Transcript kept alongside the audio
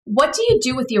What do you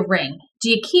do with your ring? Do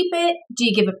you keep it? Do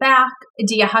you give it back?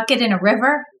 Do you huck it in a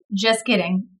river? Just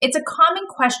kidding. It's a common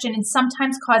question and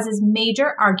sometimes causes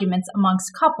major arguments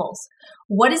amongst couples.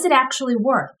 What is it actually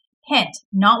worth? Hint,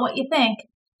 not what you think.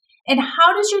 And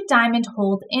how does your diamond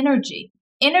hold energy?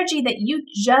 Energy that you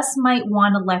just might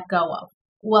want to let go of.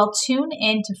 Well, tune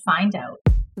in to find out.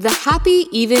 The Happy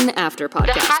Even After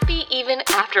Podcast. The Happy Even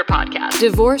After Podcast.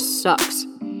 Divorce sucks,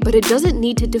 but it doesn't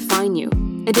need to define you,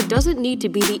 and it doesn't need to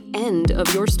be the end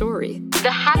of your story. The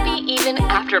Happy Even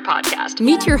After Podcast.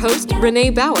 Meet your host, Renee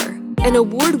Bauer, an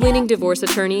award-winning divorce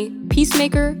attorney,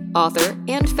 peacemaker, author,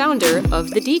 and founder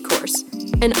of The D-Course,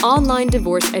 an online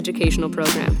divorce educational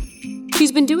program.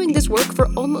 She's been doing this work for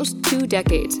almost 2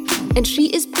 decades, and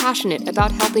she is passionate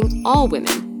about helping all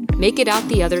women make it out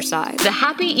the other side. The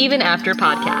Happy Even After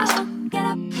Podcast.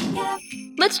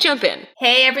 Let's jump in.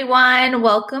 Hey everyone,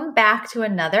 welcome back to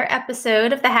another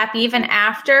episode of the Happy Even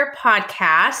After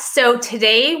Podcast. So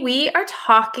today we are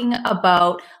talking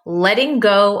about letting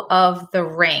go of the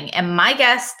ring. And my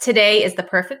guest today is the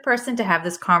perfect person to have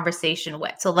this conversation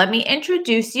with. So let me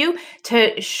introduce you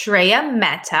to Shreya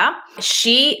Mehta.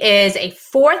 She is a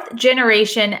 4th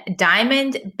generation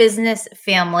diamond business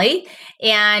family,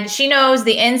 and she knows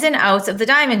the ins and outs of the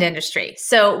diamond industry.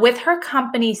 So with her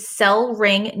company, Sell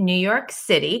Ring New York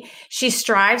City, she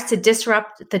strives to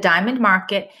disrupt the diamond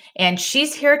market, and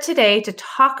she's here today to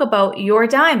talk about your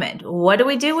diamond. What do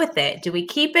we do with it? Do we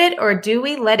keep it or do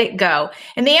we let it go?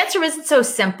 And the answer isn't so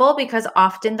simple because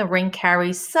often the ring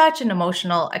carries such an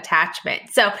emotional attachment.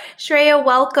 So Shreya,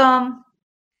 welcome.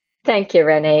 Thank you,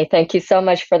 Renee. Thank you so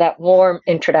much for that warm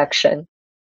introduction.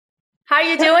 How are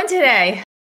you doing today?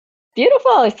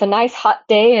 Beautiful. It's a nice hot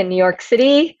day in New York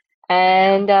City,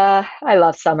 and I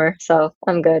love summer, so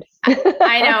I'm good.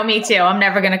 I know, me too. I'm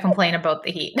never going to complain about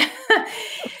the heat.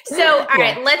 So, all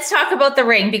right, let's talk about the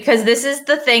ring, because this is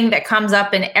the thing that comes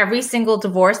up in every single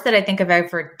divorce that I think I've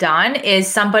ever done is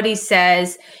somebody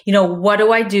says, what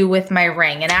do I do with my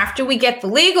ring? And after we get the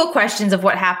legal questions of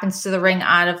what happens to the ring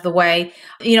out of the way,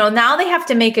 now they have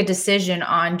to make a decision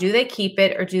on do they keep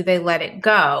it or do they let it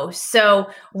go? So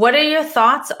what are your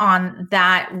thoughts on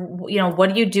that?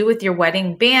 What do you do with your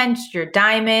wedding band, your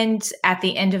diamond at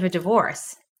the end of a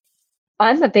divorce?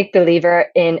 I'm a big believer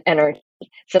in energy.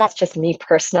 So that's just me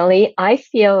personally. I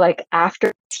feel like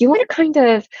after you want to kind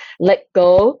of let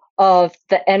go of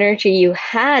the energy you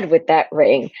had with that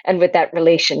ring and with that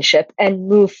relationship and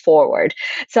move forward.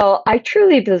 So I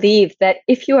truly believe that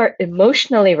if you are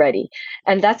emotionally ready,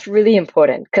 and that's really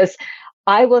important, because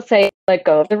I will say let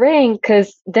go of the ring,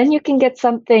 because then you can get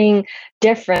something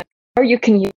different, or you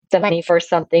can use the money for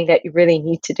something that you really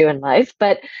need to do in life.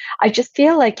 But I just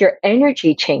feel like your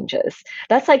energy changes.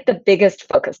 That's like the biggest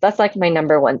focus. That's like my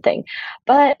number one thing.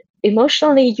 But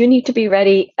emotionally, you need to be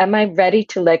ready. Am I ready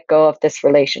to let go of this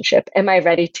relationship? Am I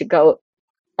ready to go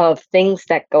of things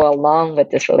that go along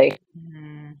with this relationship?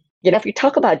 If you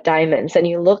talk about diamonds and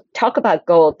you talk about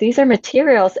gold, these are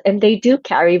materials and they do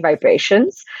carry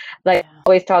vibrations. Like I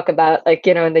always talk about,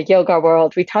 in the yoga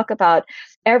world, we talk about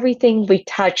everything we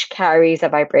touch carries a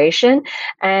vibration,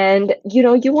 and you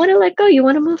want to let go, you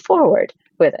want to move forward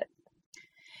with it.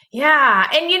 Yeah.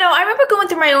 And I remember going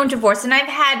through my own divorce, and I've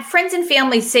had friends and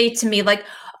family say to me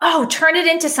oh, turn it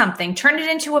into something, turn it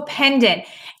into a pendant.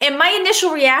 And my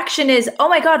initial reaction is, oh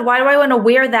my God, why do I want to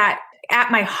wear that at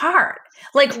my heart?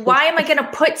 Why am I going to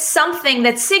put something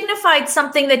that signified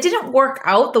something that didn't work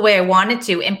out the way I wanted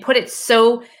to and put it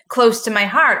so close to my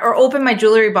heart, or open my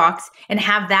jewelry box and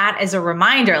have that as a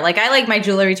reminder? I like my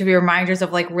jewelry to be reminders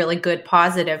of really good,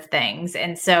 positive things.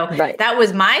 And so that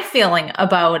was my feeling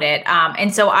about it.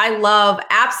 And so I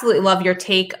absolutely love your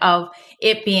take of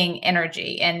it being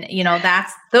energy. And,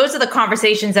 those are the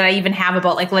conversations that I even have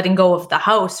about letting go of the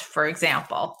house, for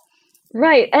example.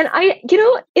 Right. And in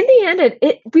the end,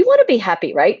 we want to be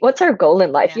happy, right? What's our goal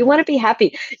in life? Yeah. You want to be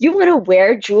happy. You want to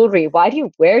wear jewelry. Why do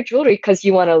you wear jewelry? Because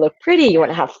you want to look pretty. You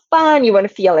want to have fun. You want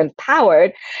to feel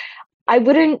empowered. I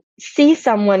wouldn't see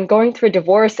someone going through a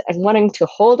divorce and wanting to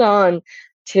hold on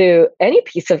to any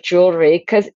piece of jewelry,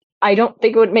 because I don't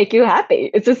think it would make you happy.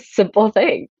 It's a simple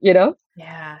thing,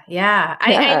 Yeah.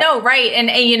 I know. Right.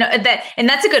 And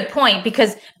that's a good point,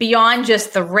 because beyond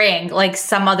just the ring,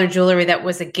 some other jewelry that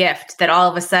was a gift that all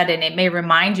of a sudden it may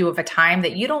remind you of a time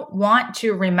that you don't want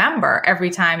to remember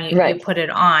every time you put it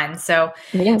on. So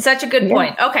such a good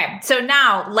point. Okay. So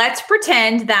now let's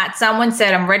pretend that someone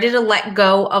said, I'm ready to let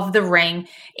go of the ring,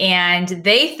 and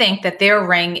they think that their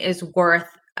ring is worth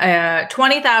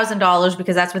 $20,000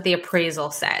 because that's what the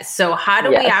appraisal says. So how do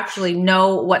we actually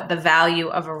know what the value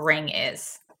of a ring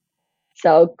is?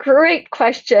 So great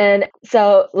question.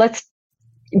 So let's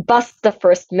bust the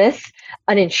first myth.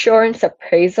 An insurance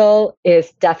appraisal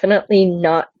is definitely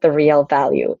not the real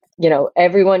value.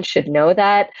 Everyone should know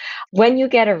that. When you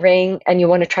get a ring and you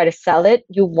want to try to sell it,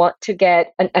 you want to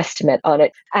get an estimate on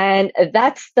it. And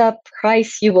that's the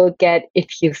price you will get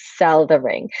if you sell the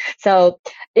ring. So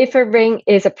if a ring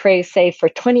is appraised, say, for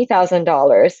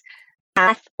 $20,000,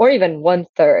 half or even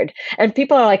 1/3, and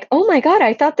people are like, oh my God,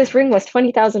 I thought this ring was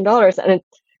 $20,000, and it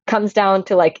comes down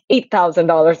to like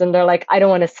 $8,000, and they're like, I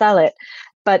don't want to sell it.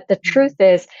 But the truth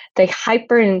is, they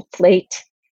hyperinflate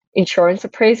insurance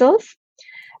appraisals.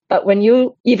 But when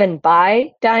you even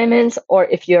buy diamonds, or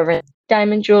if you have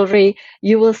diamond jewelry,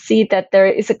 you will see that there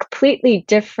is a completely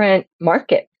different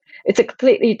market. It's a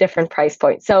completely different price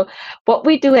point. So what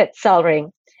we do at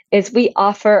Sellring is we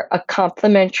offer a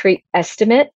complimentary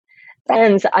estimate.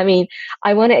 Friends,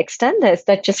 I want to extend this,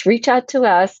 that just reach out to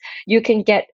us. You can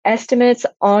get estimates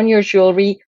on your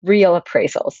jewelry, real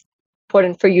appraisals.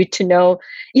 Important for you to know,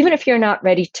 even if you're not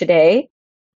ready today,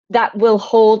 that will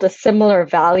hold a similar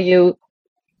value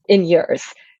in years.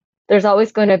 There's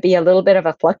always going to be a little bit of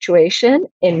a fluctuation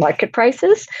in market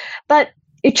prices, but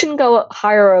it shouldn't go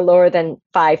higher or lower than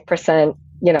 5%,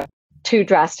 too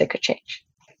drastic a change.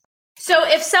 So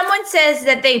if someone says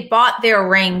that they bought their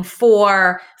ring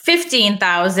for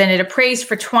 $15,000, it appraised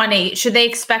for $20,000, should they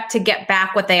expect to get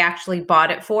back what they actually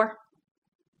bought it for?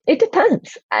 It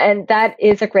depends. And that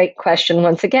is a great question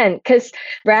once again, because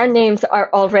brand names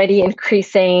are already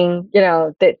increasing,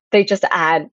 they just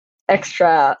add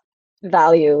extra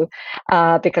value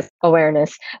because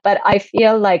awareness. But I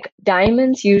feel like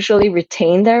diamonds usually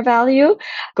retain their value.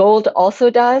 Gold also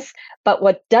does. But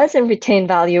what doesn't retain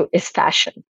value is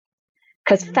fashion,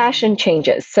 because fashion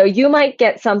changes. So you might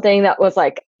get something that was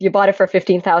like, you bought it for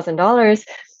 $15,000,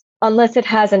 unless it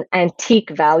has an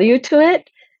antique value to it.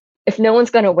 If no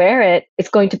one's going to wear it, it's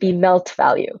going to be melt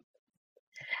value.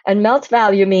 And melt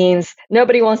value means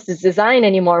nobody wants to design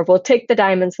anymore. We'll take the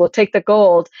diamonds, we'll take the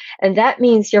gold. And that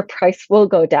means your price will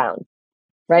go down,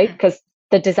 right? Because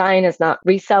the design is not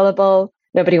resellable.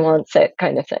 Nobody wants it,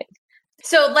 kind of thing.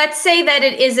 So let's say that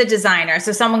it is a designer.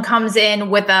 So someone comes in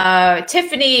with a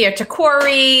Tiffany or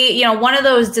Tacori, one of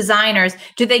those designers.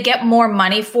 Do they get more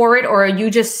money for it, or are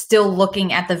you just still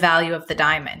looking at the value of the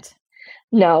diamond?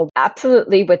 No,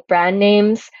 absolutely. With brand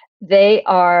names, they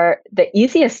are the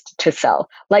easiest to sell.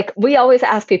 Like, we always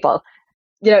ask people,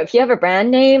 if you have a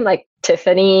brand name like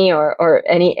Tiffany or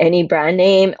any brand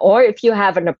name, or if you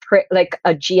have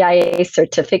a GIA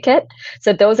certificate.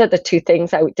 So those are the two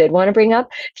things I did want to bring up.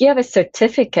 If you have a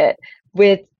certificate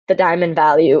with the diamond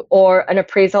value, or an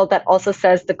appraisal that also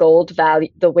says the gold value,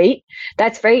 the weight,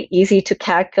 that's very easy to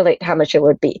calculate how much it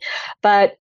would be.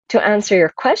 But to answer your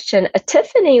question, a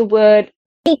Tiffany would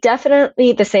be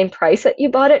definitely the same price that you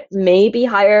bought it, maybe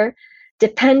higher,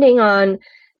 depending on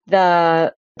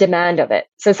the demand of it.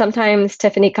 So sometimes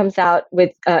Tiffany comes out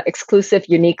with exclusive,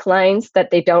 unique lines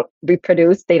that they don't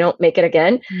reproduce, they don't make it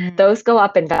again. Those go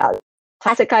up in value.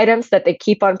 Classic items that they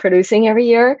keep on producing every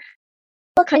year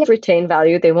will kind of retain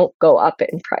value. They won't go up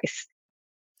in price.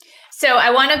 So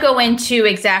I want to go into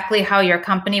exactly how your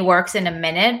company works in a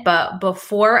minute, but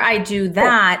before I do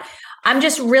that, I'm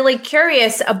just really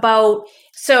curious about,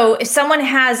 so if someone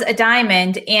has a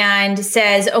diamond and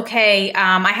says, okay,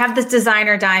 I have this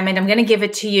designer diamond, I'm going to give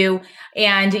it to you,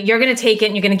 and you're going to take it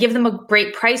and you're going to give them a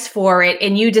great price for it,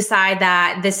 and you decide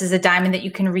that this is a diamond that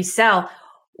you can resell.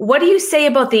 What do you say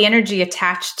about the energy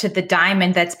attached to the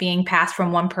diamond that's being passed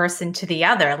from one person to the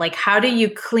other? Like, how do you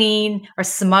clean or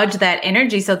smudge that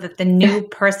energy so that the new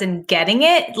person getting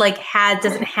it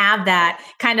doesn't have that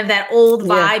kind of that old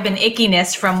vibe and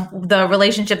ickiness from the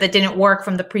relationship that didn't work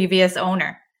from the previous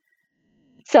owner?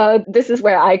 So this is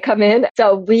where I come in.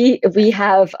 So we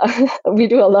have we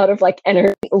do a lot of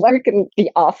energy work in the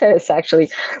office.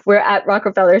 Actually, we're at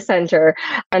Rockefeller Center,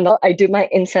 and I do my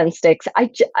incense sticks.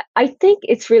 I think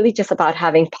it's really just about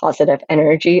having positive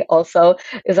energy. Also,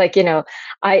 is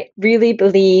I really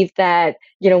believe that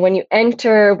when we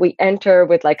enter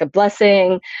with a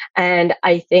blessing, and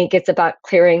I think it's about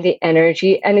clearing the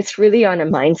energy, and it's really on a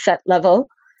mindset level.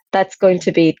 That's going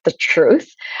to be the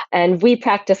truth. And we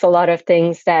practice a lot of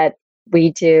things that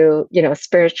we do,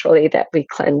 spiritually, that we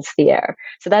cleanse the air.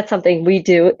 So that's something we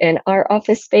do in our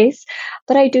office space.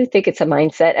 But I do think it's a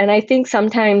mindset. And I think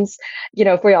sometimes,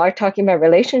 if we are talking about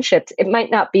relationships, it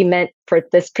might not be meant for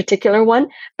this particular one,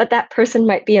 but that person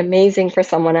might be amazing for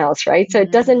someone else, right? So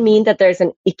it doesn't mean that there's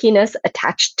an ickiness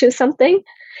attached to something.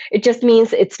 It just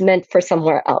means it's meant for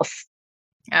somewhere else.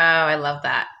 Oh, I love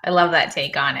that. I love that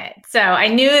take on it. So I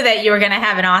knew that you were going to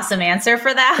have an awesome answer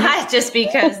for that just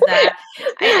because that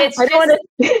it's I don't want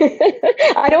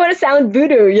to I don't want to sound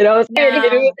voodoo, no,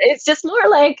 it's just more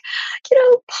like,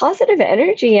 positive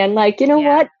energy and like, yeah,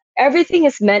 what? Everything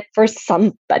is meant for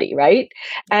somebody, right?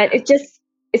 And yeah,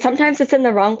 sometimes it's in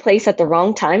the wrong place at the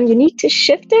wrong time. You need to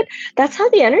shift it. That's how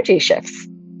the energy shifts.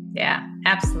 yeah,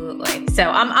 absolutely. So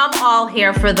I'm all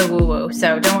here for the woo woo.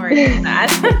 So don't worry about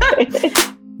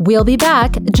that. We'll be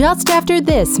back just after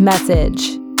this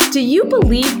message. Do you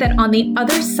believe that on the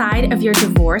other side of your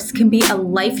divorce can be a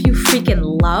life you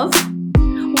freaking love?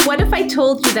 What if I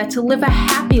told you that to live a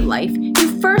happy life,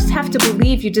 you first have to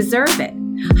believe you deserve it?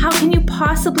 How can you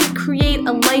possibly create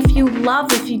a life you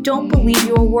love if you don't believe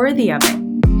you are worthy of it?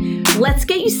 Let's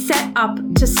get you set up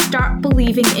to start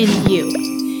believing in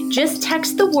you. Just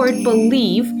text the word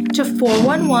BELIEVE to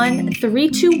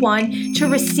 411-321 to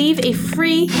receive a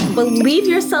free Believe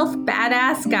Yourself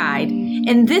Badass guide.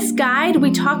 In this guide,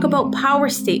 we talk about power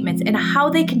statements and how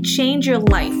they can change your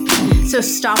life. So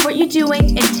stop what you're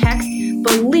doing and text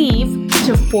BELIEVE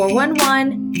to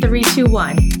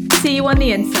 411-321. See you on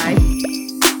the inside.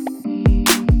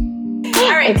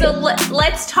 All right, so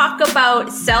let's talk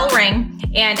about Sell Ring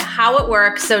and how it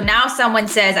works. So now someone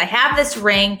says, I have this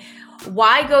ring.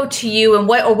 Why go to you, and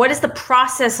what does the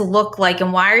process look like,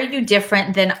 and why are you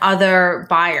different than other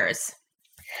buyers?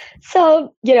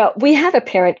 So, we have a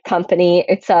parent company.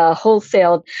 It's a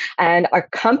wholesale, and our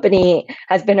company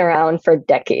has been around for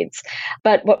decades.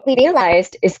 But what we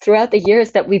realized is throughout the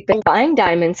years that we've been buying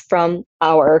diamonds from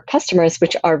our customers,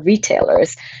 which are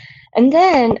retailers. And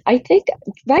then I think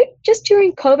right just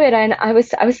during COVID, and I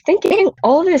was thinking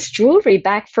all this jewelry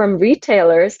back from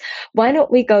retailers, why don't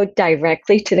we go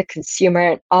directly to the consumer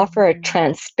and offer a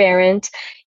transparent,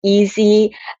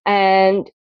 easy, and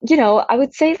I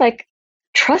would say like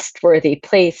trustworthy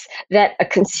place that a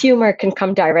consumer can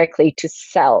come directly to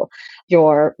sell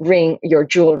your ring, your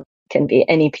jewelry, can be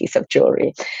any piece of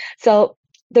jewelry. So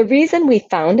the reason we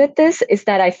founded this is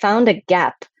that I found a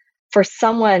gap for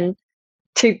someone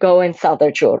to go and sell their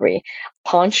jewelry.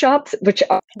 Pawn shops, which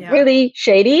are really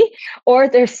shady, or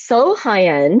they're so high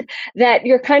end that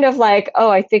you're kind of like, oh,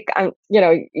 I think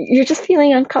you're just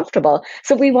feeling uncomfortable.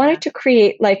 So we wanted to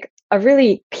create like a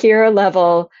really peer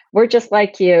level, we're just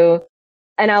like you,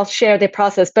 and I'll share the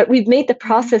process. But we've made the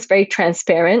process very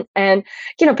transparent. And,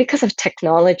 because of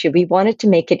technology, we wanted to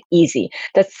make it easy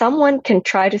that someone can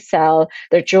try to sell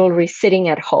their jewelry sitting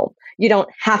at home. You don't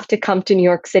have to come to New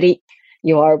York City.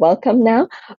 You are welcome now,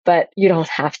 but you don't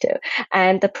have to.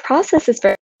 And the process is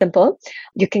very simple.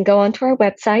 You can go onto our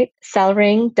website,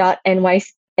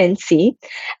 sellring.nyc,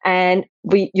 and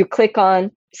you click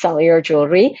on Sell Your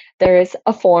Jewelry. There is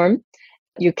a form.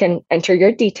 You can enter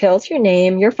your details, your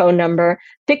name, your phone number,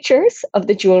 pictures of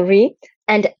the jewelry,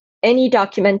 and any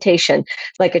documentation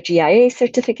like a GIA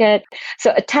certificate.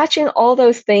 So attaching all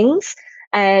those things,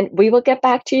 and we will get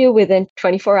back to you within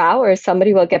 24 hours.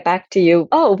 Somebody will get back to you.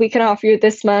 Oh, we can offer you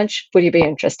this much. Would you be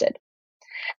interested?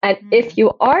 And if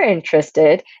you are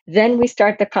interested, then we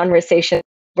start the conversation.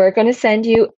 We're going to send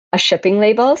you a shipping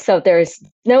label. So there's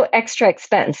no extra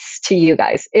expense to you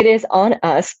guys. It is on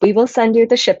us. We will send you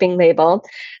the shipping label.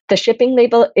 The shipping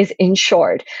label is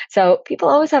insured. So people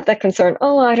always have that concern.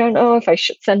 Oh, I don't know if I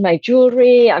should send my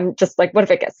jewelry. I'm just like, what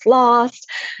if it gets lost?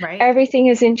 Right. Everything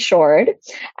is insured.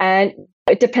 And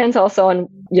it depends also on,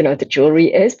 the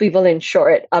jewelry is. We will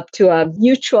insure it up to a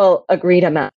mutual agreed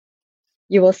amount.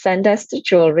 You will send us the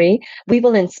jewelry. We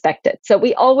will inspect it. So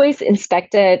we always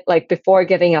inspect it like before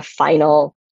giving a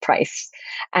final price.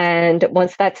 And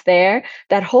once that's there,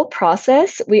 that whole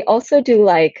process, we also do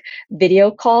like video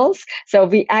calls. So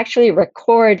we actually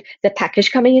record the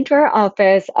package coming into our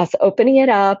office, us opening it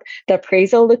up, the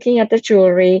appraisal looking at the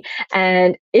jewelry.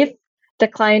 And if the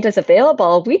client is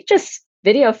available, we just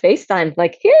video FaceTime,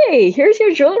 like, hey, here's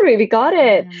your jewelry. We got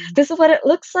it. This is what it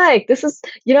looks like. This is,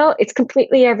 it's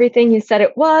completely everything you said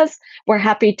it was. We're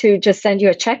happy to just send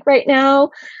you a check right now.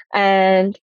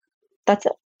 And that's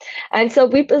it. And so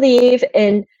we believe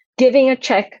in giving a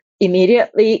check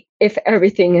immediately if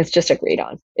everything is just agreed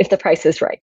on, if the price is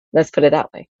right. Let's put it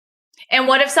that way. And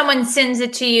what if someone sends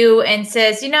it to you and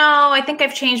says, I think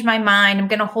I've changed my mind. I'm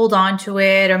going to hold on to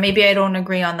it. Or maybe I don't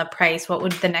agree on the price. What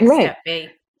would the next step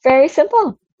be? Very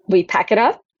simple. We pack it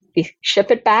up, we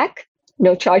ship it back,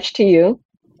 no charge to you.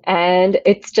 And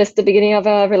it's just the beginning of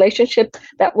a relationship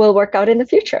that will work out in the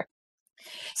future.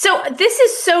 So this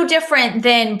is so different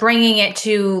than bringing it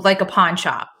to like a pawn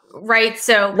shop, right?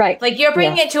 So like you're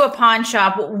bringing it to a pawn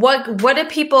shop. What do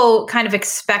people kind of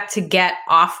expect to get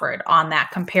offered on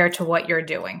that compared to what you're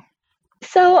doing?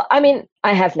 So, I mean,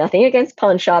 I have nothing against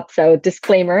pawn shops, so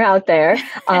disclaimer out there.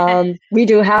 We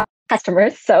do have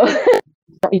customers, so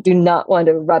we do not want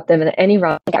to rub them in any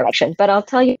wrong direction. But I'll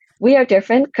tell you, we are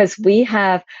different because we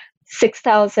have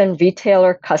 6,000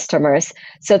 retailer customers.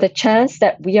 So the chance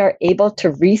that we are able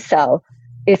to resell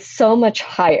is so much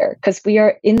higher because we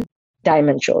are in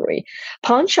diamond jewelry.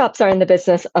 Pawn shops are in the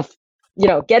business of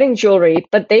getting jewelry,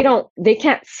 but they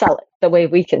can't sell it the way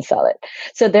we can sell it.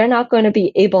 So they're not going to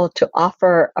be able to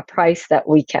offer a price that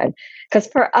we can. Because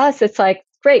for us, it's like,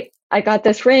 great, I got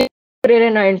this ring, put it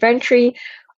in our inventory.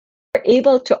 We're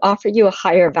able to offer you a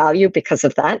higher value because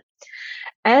of that.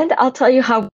 And I'll tell you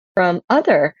how from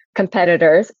other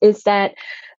competitors is that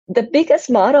the biggest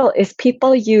model is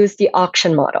people use the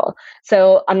auction model.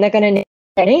 So I'm not going to name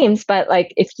names, but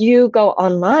like if you go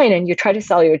online and you try to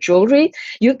sell your jewelry,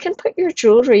 you can put your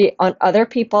jewelry on other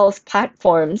people's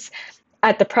platforms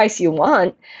at the price you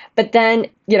want, but then,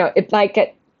 it might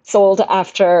get sold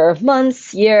after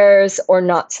months, years, or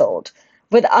not sold.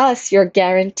 With us, you're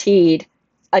guaranteed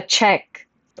a check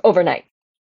overnight.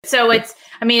 So it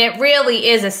really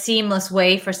is a seamless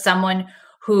way for someone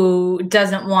who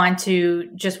doesn't want to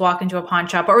just walk into a pawn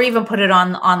shop or even put it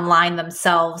online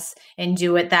themselves and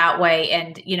do it that way.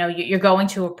 And, you're going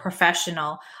to a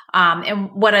professional.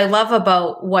 And what I love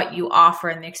about what you offer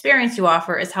and the experience you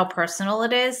offer is how personal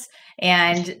it is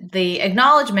and the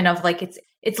acknowledgement of like,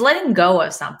 it's letting go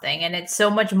of something. And it's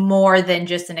so much more than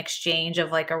just an exchange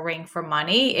of like a ring for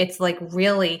money. It's like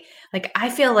really like, I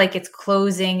feel like it's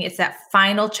closing. It's that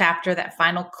final chapter, that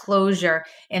final closure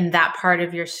in that part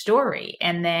of your story.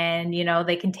 And then,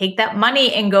 they can take that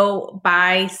money and go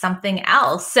buy something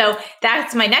else. So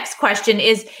that's my next question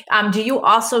is, do you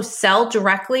also sell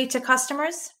directly to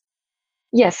customers?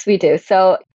 Yes, we do.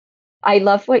 So I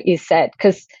love what you said,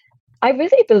 because I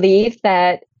really believe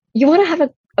that you want to have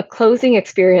a closing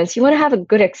experience. You want to have a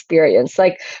good experience.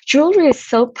 Like jewelry is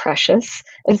so precious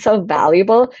and so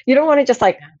valuable. You don't want to just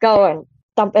like go and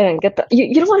dump it and get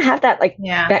you don't want to have that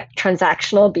that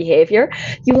transactional behavior.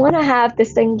 You want to have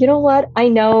this thing, you know what? I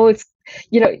know it's,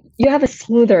 you have a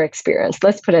smoother experience.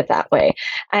 Let's put it that way.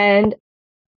 And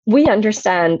we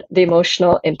understand the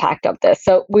emotional impact of this.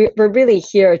 So we're really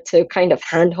here to kind of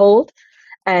handhold.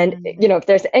 And, if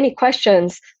there's any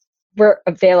questions, we're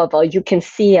available. You can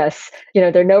see us.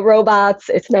 There are no robots.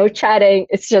 It's no chatting.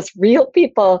 It's just real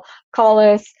people. Call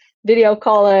us, video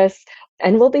call us,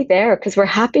 and we'll be there because we're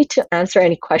happy to answer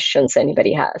any questions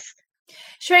anybody has.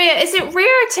 Shreya, is it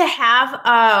rare to have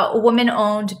a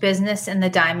woman-owned business in the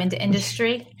diamond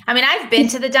industry? I mean, I've been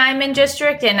to the diamond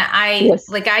district and I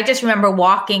just remember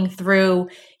walking through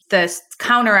the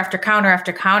counter after counter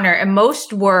after counter, and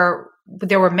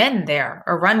there were men there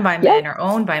or run by men or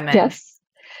owned by men. Yes.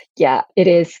 Yeah, it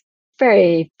is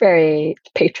very, very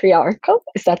patriarchal.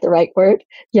 Is that the right word?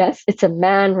 Yes, it's a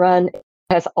man-run, it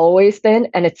has always been,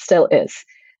 and it still is.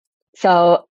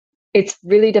 So it's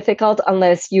really difficult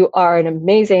unless you are an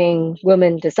amazing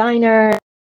woman designer.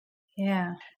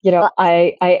 Yeah.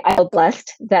 I feel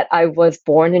blessed that I was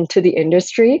born into the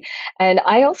industry. And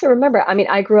I also remember,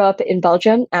 I grew up in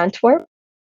Belgium, Antwerp,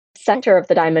 center of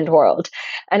the diamond world.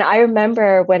 And I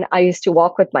remember when I used to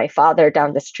walk with my father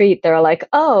down the street, they were like,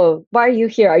 "Oh, why are you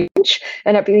here? Are you French?"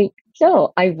 And I'd be like,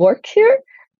 "No, I work here."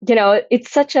 It's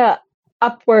such a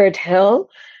upward hill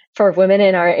for women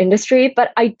in our industry,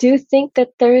 but I do think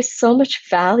that there is so much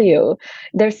value.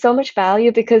 There's so much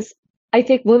value because I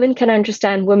think women can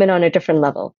understand women on a different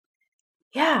level.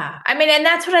 Yeah. And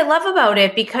that's what I love about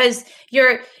it because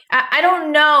I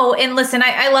don't know. And listen,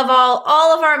 I love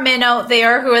all of our men out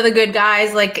there who are the good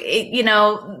guys. Like,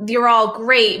 you're all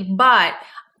great, but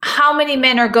how many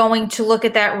men are going to look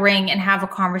at that ring and have a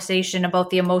conversation about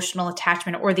the emotional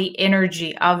attachment or the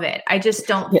energy of it? I just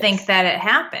don't think that it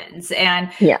happens.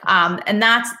 And, and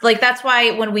that's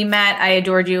why when we met, I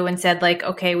adored you and said like,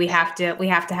 okay, we have to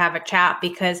have a chat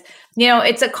because,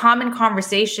 it's a common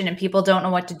conversation and people don't know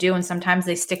what to do. And sometimes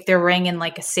they stick their ring in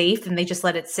like a safe and they just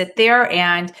let it sit there.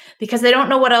 And because they don't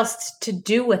know what else to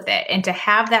do with it, and to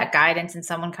have that guidance and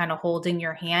someone kind of holding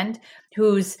your hand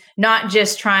who's not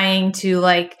just trying to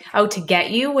to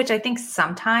get you, which I think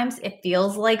sometimes it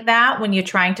feels like that when you're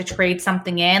trying to trade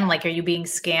something in, like, are you being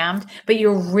scammed? But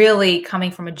you're really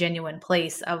coming from a genuine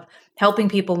place of helping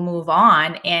people move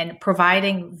on and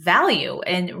providing value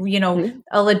and,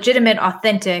 a legitimate,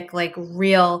 authentic,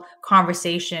 real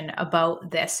conversation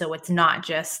about this. So it's not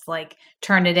just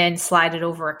turn it in, slide it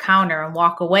over a counter and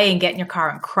walk away and get in your car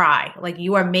and cry. Like,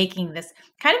 you are making this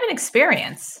kind of an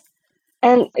experience.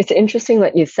 And it's interesting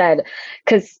what you said,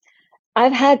 because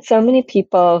I've had so many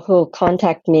people who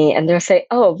contact me and they'll say,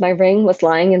 oh, my ring was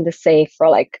lying in the safe for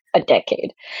like a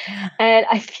decade. And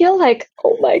I feel like,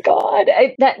 oh my God,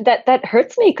 that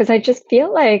hurts me because I just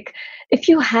feel like if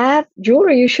you have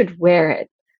jewelry, you should wear it.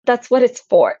 That's what it's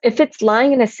for. If it's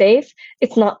lying in a safe,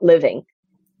 it's not living,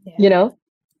 you know?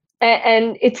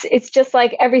 And it's just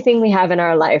like everything we have in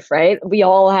our life, right? We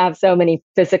all have so many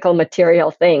physical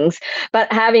material things, but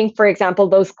having, for example,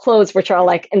 those clothes, which are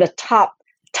like in the top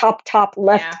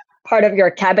left part of your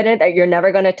cabinet that you're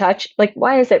never going to touch, like,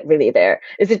 why is it really there?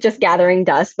 Is it just gathering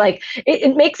dust? Like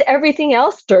it makes everything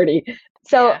else dirty.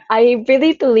 So I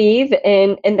really believe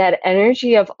in that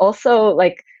energy of also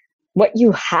like what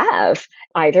you have,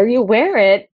 either you wear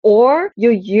it or you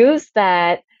use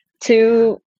that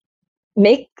to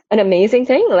make an amazing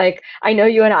thing. Like I know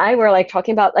you and I were like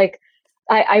talking about like,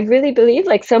 I really believe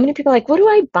like so many people are like, what do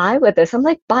I buy with this? I'm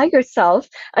like, buy yourself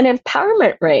an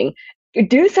empowerment ring.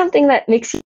 Do something that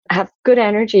makes you have good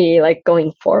energy, like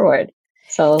going forward.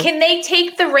 So can they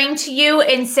take the ring to you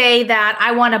and say that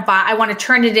I want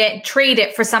to trade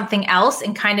it for something else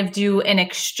and kind of do an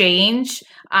exchange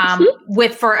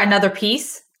for another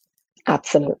piece?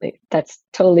 Absolutely. That's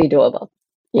totally doable.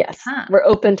 Yes. We're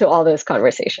open to all those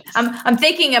conversations. I'm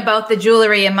thinking about the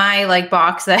jewelry in my like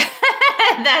box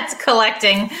that's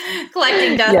collecting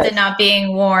dust and not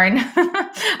being worn.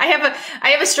 I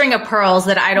have a string of pearls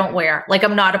that I don't wear. Like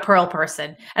I'm not a pearl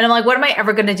person. And I'm like, what am I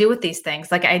ever going to do with these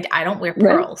things? Like I don't wear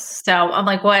pearls. Right. So I'm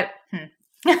like, what?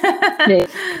 The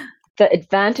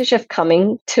advantage of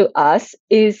coming to us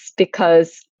is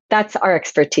because that's our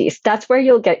expertise. That's where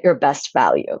you'll get your best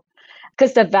value.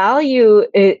 Because the value,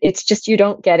 it's just you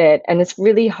don't get it. And it's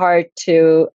really hard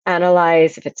to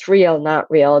analyze if it's real, not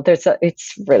real.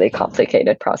 It's really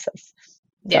complicated process.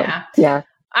 So, yeah.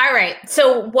 All right.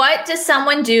 So what does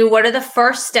someone do? What are the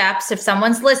first steps if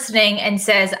someone's listening and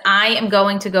says, I am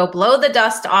going to go blow the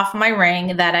dust off my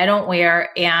ring that I don't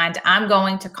wear and I'm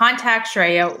going to contact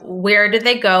Shreya? Where do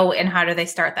they go and how do they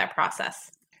start that process?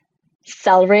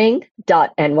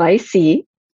 Cellring.nyc.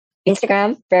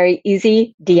 Instagram, very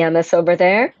easy. DM us over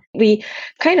there. We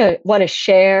kind of want to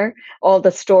share all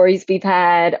the stories we've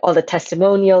had, all the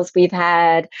testimonials we've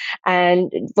had,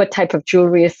 and what type of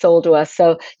jewelry is sold to us.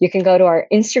 So you can go to our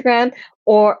Instagram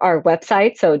or our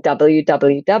website, so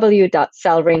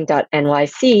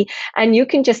www.cellring.nyc, and you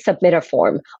can just submit a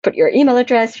form. Put your email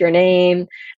address, your name,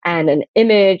 and an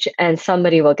image, and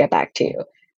somebody will get back to you.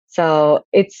 So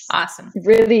it's awesome.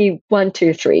 Really 1,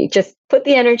 2, 3. Just put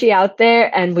the energy out there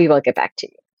and we will get back to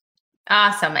you.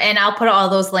 Awesome. And I'll put all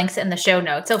those links in the show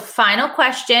notes. So final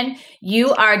question,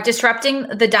 you are disrupting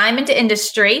the diamond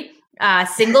industry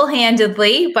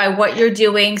single-handedly by what you're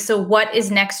doing. So what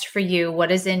is next for you?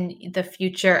 What is in the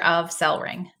future of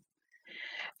Cellring?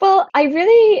 Well, I'm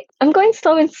going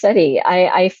slow and steady.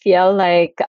 I feel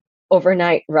like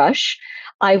overnight rush.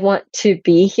 I want to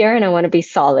be here and I want to be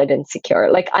solid and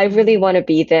secure. Like I really want to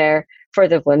be there for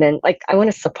the women. Like I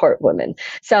want to support women.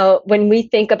 So when we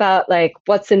think about like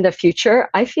what's in the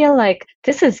future, I feel like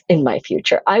this is in my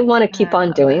future. I want to keep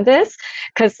on doing this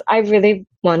because I really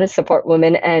want to support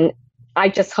women and I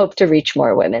just hope to reach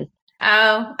more women.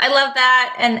 Oh, I love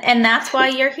that. And that's why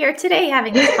you're here today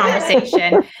having this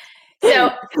conversation.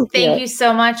 So thank you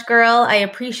so much, girl. I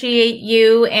appreciate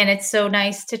you. And it's so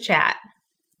nice to chat.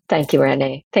 Thank you,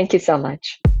 Renee. Thank you so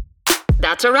much.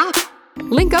 That's a wrap.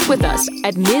 Link up with us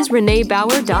at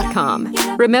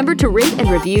MsReneeBauer.com. Remember to rate and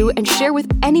review and share with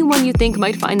anyone you think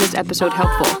might find this episode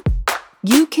helpful.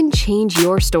 You can change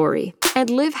your story and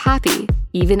live happy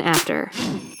even after.